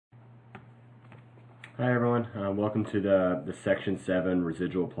Hi everyone, welcome to the Section 7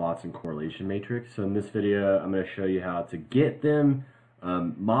 Residual Plots and Correlation Matrix. So in this video, I'm going to show you how to get them,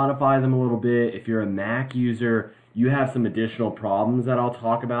 modify them a little bit. If you're a Mac user, you have some additional problems that I'll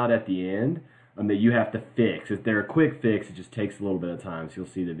talk about at the end that you have to fix. If they're a quick fix, it just takes a little bit of time, so you'll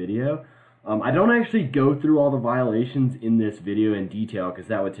see the video. I don't actually go through all the violations in this video in detail because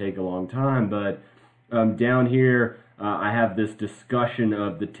that would take a long time, but down here, I have this discussion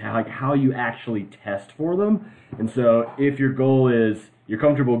of like how you actually test for them. And so if your goal is you're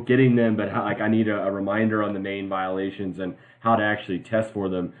comfortable getting them, but I need a reminder on the main violations and how to actually test for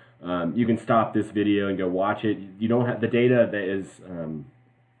them, you can stop this video and go watch it. You don't have the data that is,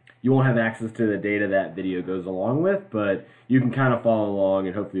 you won't have access to the data that video goes along with, but you can kind of follow along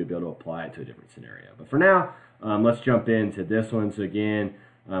and hopefully you'll be able to apply it to a different scenario. But for now, let's jump into this one. So again,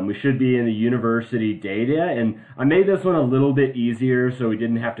 we should be in the university data, and I made this one a little bit easier so we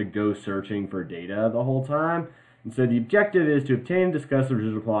didn't have to go searching for data the whole time. And so the objective is to obtain and discuss the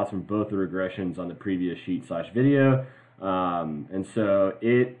residual plots from both the regressions on the previous sheet/video. And so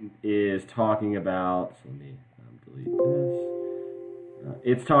it is talking about, so let me delete this.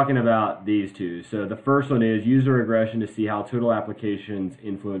 It's talking about these two. So the first one is use a regression to see how total applications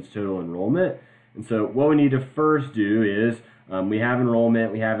influence total enrollment. And so what we need to first do is we have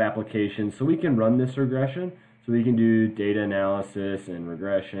enrollment, we have applications, so we can run this regression. So we can do data analysis and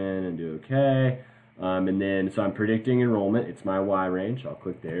regression and do okay. And then, so I'm predicting enrollment. It's my Y range. I'll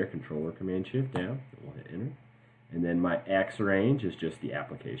click there, Control or Command Shift down, and we'll hit Enter. And then my X range is just the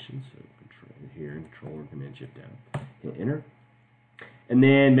applications. So Control here and Control or Command Shift down, hit Enter. And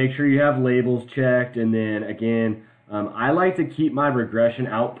then make sure you have labels checked. And then again, I like to keep my regression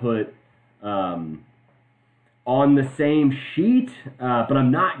output on the same sheet, but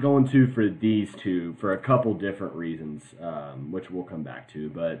I'm not going to for these two for a couple different reasons, which we'll come back to.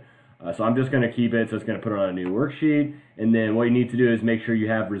 But so I'm just going to keep it, so it's going to put it on a new worksheet. And then what you need to do is make sure you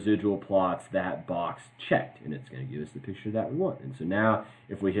have residual plots, that box checked, and it's going to give us the picture that we want. And so now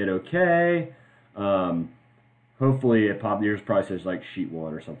if we hit OK, hopefully it pops. Yours probably says like sheet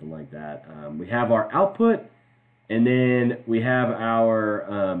 1 or something like that. We have our output, and then we have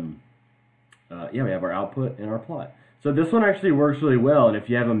our we have our output and our plot. So this one actually works really well, and if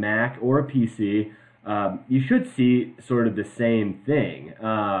you have a Mac or a PC, you should see sort of the same thing.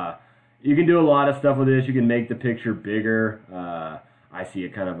 You can do a lot of stuff with this. You can make the picture bigger. I see a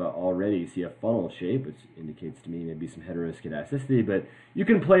kind of already see a funnel shape, which indicates to me maybe some heteroscedasticity, but you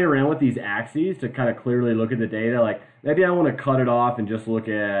can play around with these axes to kind of clearly look at the data. Like maybe I want to cut it off and just look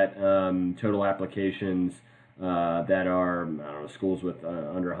at total applications that are, I don't know, schools with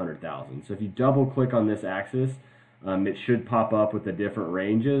under 100,000. So if you double click on this axis, it should pop up with the different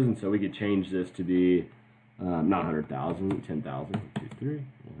ranges, and so we could change this to be not 100,000, 10,000, 1, 2, 3,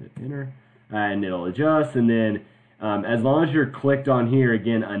 we'll hit Enter, and it'll adjust. And then as long as you're clicked on here,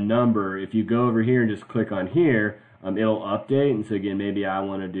 again, a number, if you go over here and just click on here, it'll update. And so again, maybe I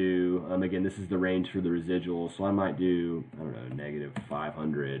want to do, again, this is the range for the residuals, so I might do, I don't know, negative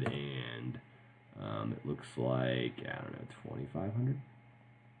 500 and it looks like, I don't know, 2,500.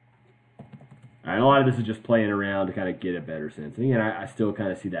 And a lot of this is just playing around to kind of get a better sense. And again, I still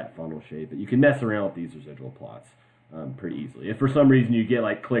kind of see that funnel shape, but you can mess around with these residual plots pretty easily. If for some reason you get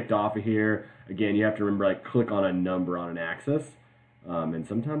like clicked off of here, again, you have to remember like click on a number on an axis, and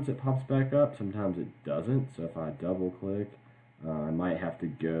sometimes it pops back up, sometimes it doesn't. So if I double click, I might have to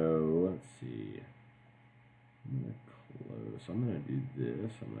go, let's see, I'm going to close. So I'm going to do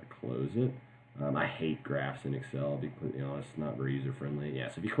this, I'm going to close it. I hate graphs in Excel, to be completely honest. It's not very user-friendly. Yeah,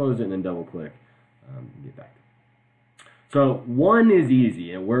 so if you close it and then double-click, get back. So one is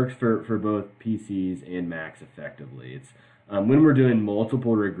easy. It works for both PCs and Macs effectively. It's when we're doing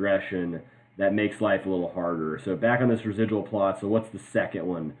multiple regression, that makes life a little harder. So back on this residual plot, so what's the second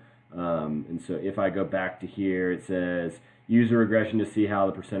one? And so if I go back to here, it says, use a regression to see how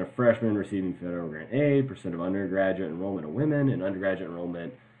the percent of freshmen receiving federal grant aid, percent of undergraduate enrollment of women, and undergraduate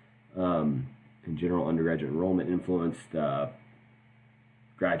enrollment in general undergraduate enrollment influenced the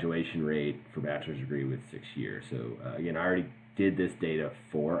graduation rate for bachelor's degree with 6 years. So again, I already did this data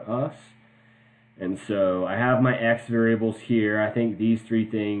for us. And so I have my X variables here. I think these three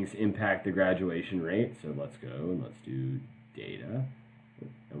things impact the graduation rate. So let's go and let's do data.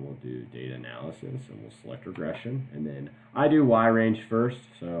 And we'll do data analysis and we'll select regression. And then I do Y range first.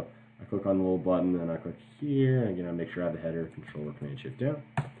 So I click on the little button and I click here. And again, I make sure I have the header, Control or Command Shift down.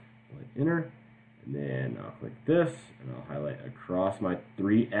 I'll hit Enter. And then I'll click this, and I'll highlight across my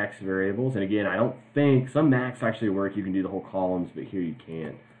 3X variables. And again, I don't think, some Macs actually work, you can do the whole columns, but here you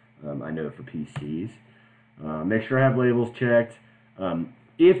can't. I know for PCs. Make sure I have labels checked.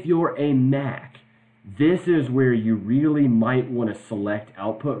 If you're a Mac, this is where you really might want to select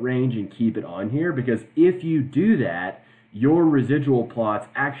output range and keep it on here, because if you do that, your residual plots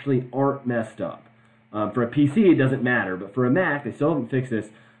actually aren't messed up. For a PC, it doesn't matter, but for a Mac, they still haven't fixed this.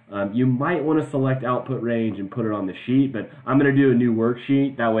 You might want to select output range and put it on the sheet, but I'm going to do a new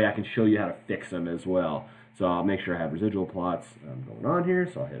worksheet. That way I can show you how to fix them as well. So I'll make sure I have residual plots going on here,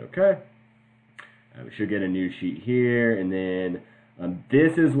 so I'll hit OK. We should get a new sheet here, and then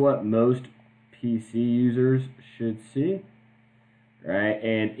this is what most PC users should see, right?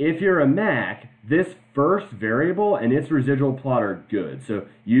 And if you're a Mac, this first variable and its residual plot are good. So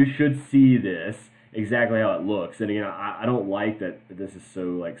you should see this exactly how it looks. And again, I don't like that this is so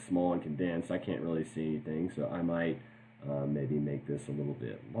like small and condensed. I can't really see anything, so I might maybe make this a little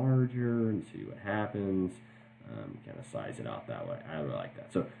bit larger and see what happens. Kind of size it out that way. I really like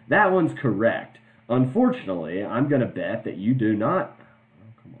that. So that one's correct. Unfortunately, I'm going to bet that you do not.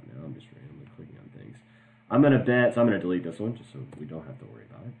 Oh, come on now. I'm just randomly clicking on things. I'm going to bet, so I'm going to delete this one just so we don't have to worry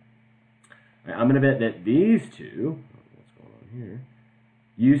about it. All right, I'm going to bet that these two, what's going on here,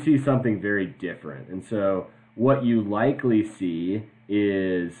 you see something very different. And so what you likely see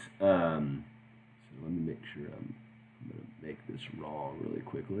is, so let me make sure I'm going to make this wrong really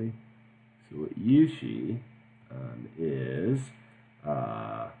quickly. So what you see is,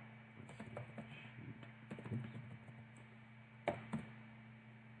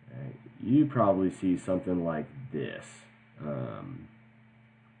 you probably see something like this.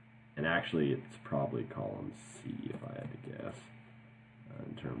 And actually, it's probably column C, if I had to guess,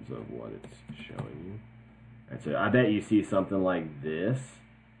 in terms of what it's showing you. All right, so I bet you see something like this,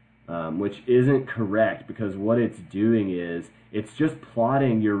 which isn't correct, because what it's doing is it's just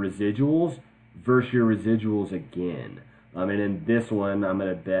plotting your residuals versus your residuals again. And in this one, I'm going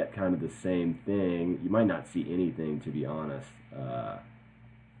to bet kind of the same thing. You might not see anything, to be honest.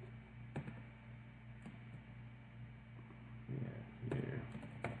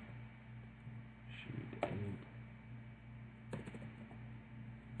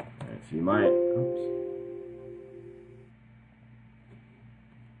 So you might, oops.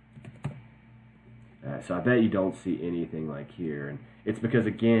 So I bet you don't see anything like here. And it's because,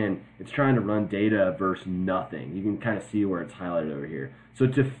 again, it's trying to run data versus nothing. You can kind of see where it's highlighted over here. So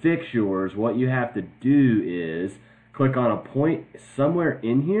to fix yours, what you have to do is click on a point somewhere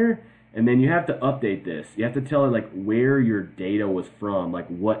in here, and then you have to update this. You have to tell it like where your data was from, like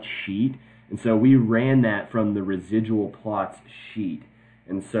what sheet. And so we ran that from the residual plots sheet.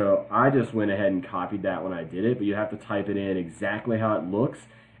 And so I just went ahead and copied that when I did it, but you have to type it in exactly how it looks.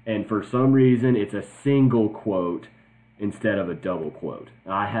 And for some reason, it's a single quote instead of a double quote.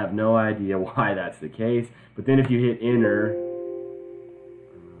 I have no idea why that's the case, but then if you hit enter, oops,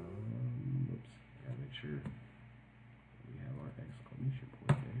 gotta make sure we have our exclamation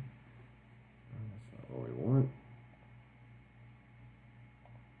point there. That's not what we want.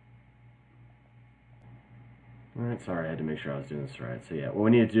 Alright, sorry, I had to make sure I was doing this right. So yeah, what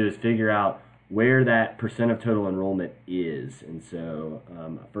we need to do is figure out where that percent of total enrollment is. And so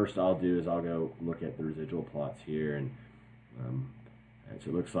first I'll do is I'll go look at the residual plots here, and so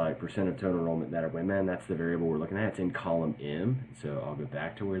it looks like percent of total enrollment that way, man, that's the variable we're looking at. It's in column M. And so I'll go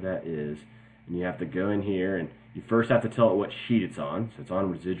back to where that is, and you have to go in here, and you first have to tell it what sheet it's on. So it's on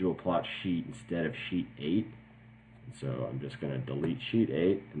residual plot sheet instead of sheet 8. So I'm just going to delete sheet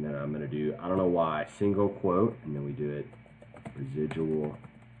 8, and then I'm going to do, I don't know why, single quote, and then we do it residual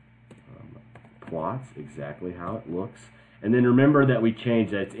plots, exactly how it looks. And then remember that we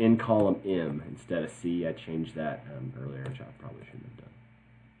changed that it's in column M instead of C. I changed that earlier, which I probably shouldn't have done.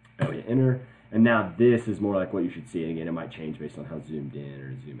 Oh, yeah, enter. And now this is more like what you should see. And again, it might change based on how zoomed in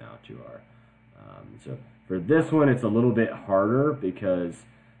or zoom out you are. So for this one, it's a little bit harder because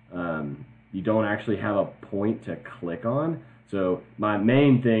you don't actually have a point to click on. So my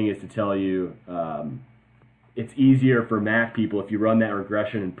main thing is to tell you it's easier for Mac people if you run that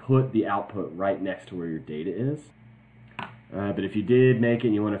regression and put the output right next to where your data is. But if you did make it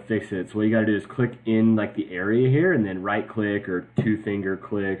and you want to fix it, so what you got to do is click in like the area here, and then right click or two-finger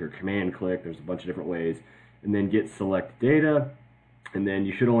click or command click. There's a bunch of different ways. And then get select data. And then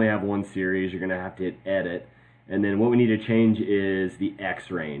you should only have one series. You're going to have to hit edit. And then what we need to change is the X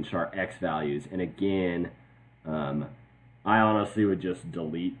range, so our X values. And again, I honestly would just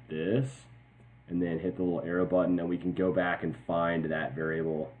delete this and then hit the little arrow button, and we can go back and find that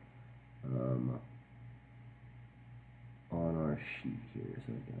variable on our sheet here.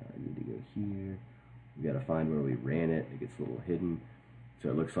 So I need to go here. We got to find where we ran it. It gets a little hidden. So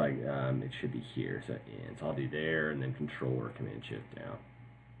it looks like it should be here. So I'll do there, and then Control or Command Shift down.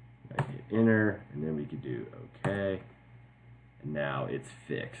 I hit enter, and then we could do OK. And now it's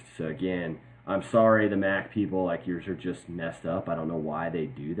fixed. So again, I'm sorry, the Mac people, like yours are just messed up. I don't know why they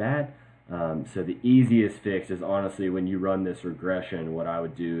do that. So the easiest fix is honestly when you run this regression, what I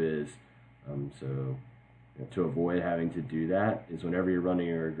would do is, to avoid having to do that, is whenever you're running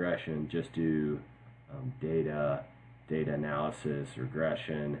a regression, just do data analysis,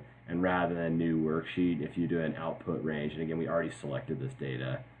 regression, and rather than new worksheet, if you do an output range, and again, we already selected this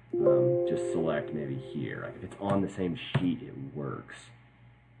data, just select maybe here. Like if it's on the same sheet, it works.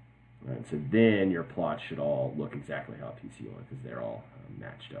 Right, so then your plots should all look exactly how PC wants because they're all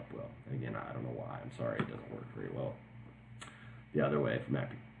matched up well. And again, I don't know why. I'm sorry, it doesn't work very well the other way for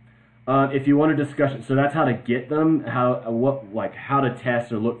mapping. If you want a discussion, so that's how to get them. How to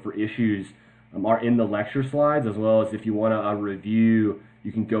test or look for issues are in the lecture slides, as well as if you want a review,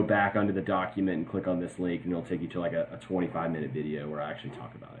 you can go back onto the document and click on this link, and it'll take you to like a 25-minute video where I actually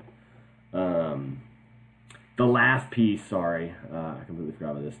talk about it. The last piece, sorry, I completely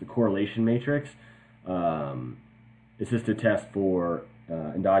forgot about this. The correlation matrix. It's just to test for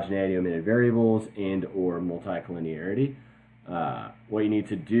endogeneity, omitted variables, and/or multicollinearity. What you need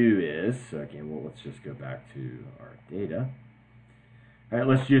to do is, so again, well, let's just go back to our data. All right,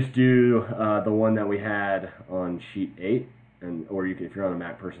 let's just do the one that we had on sheet 8, or you can, if you're on a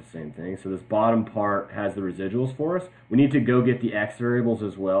Mac person, same thing. So this bottom part has the residuals for us. We need to go get the X variables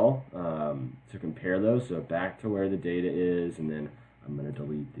as well to compare those. So back to where the data is, and then I'm going to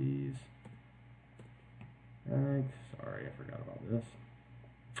delete these. All right, sorry, I forgot about this.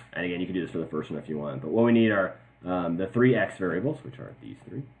 And again, you can do this for the first one if you want. But what we need are the 3 X variables, which are these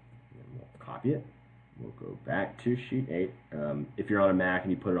 3. And we'll copy it. We'll go back to sheet 8. If you're on a Mac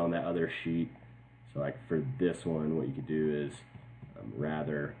and you put it on that other sheet, so like for this one, what you could do is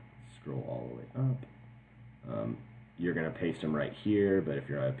rather scroll all the way up. You're going to paste them right here, but if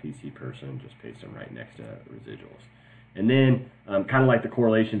you're a PC person, just paste them right next to residuals. And then, kind of like the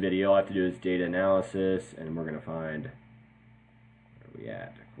correlation video, all I have to do is data analysis, and we're going to find, where are we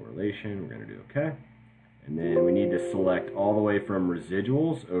at? Correlation, we're going to do OK. And then we need to select all the way from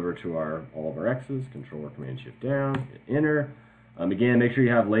residuals over to all of our X's, Control or Command Shift down, hit Enter. Again, make sure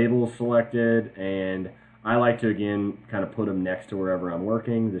you have labels selected, and I like to, again, kind of put them next to wherever I'm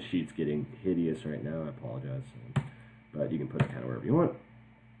working. The sheet's getting hideous right now, I apologize. But you can put it kind of wherever you want.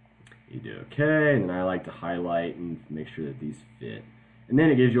 You do OK, and then I like to highlight and make sure that these fit. And then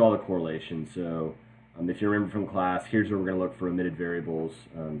it gives you all the correlations. So if you remember from class, here's where we're going to look for omitted variables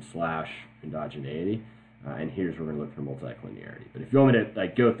 / endogeneity. And here's where we're going to look for multicollinearity. But if you want me to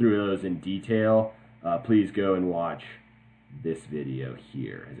go through those in detail, please go and watch this video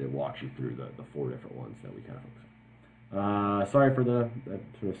here as it walks you through the 4 different ones that we kind of focus on. Sorry for the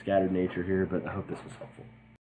sort of scattered nature here, but I hope this was helpful.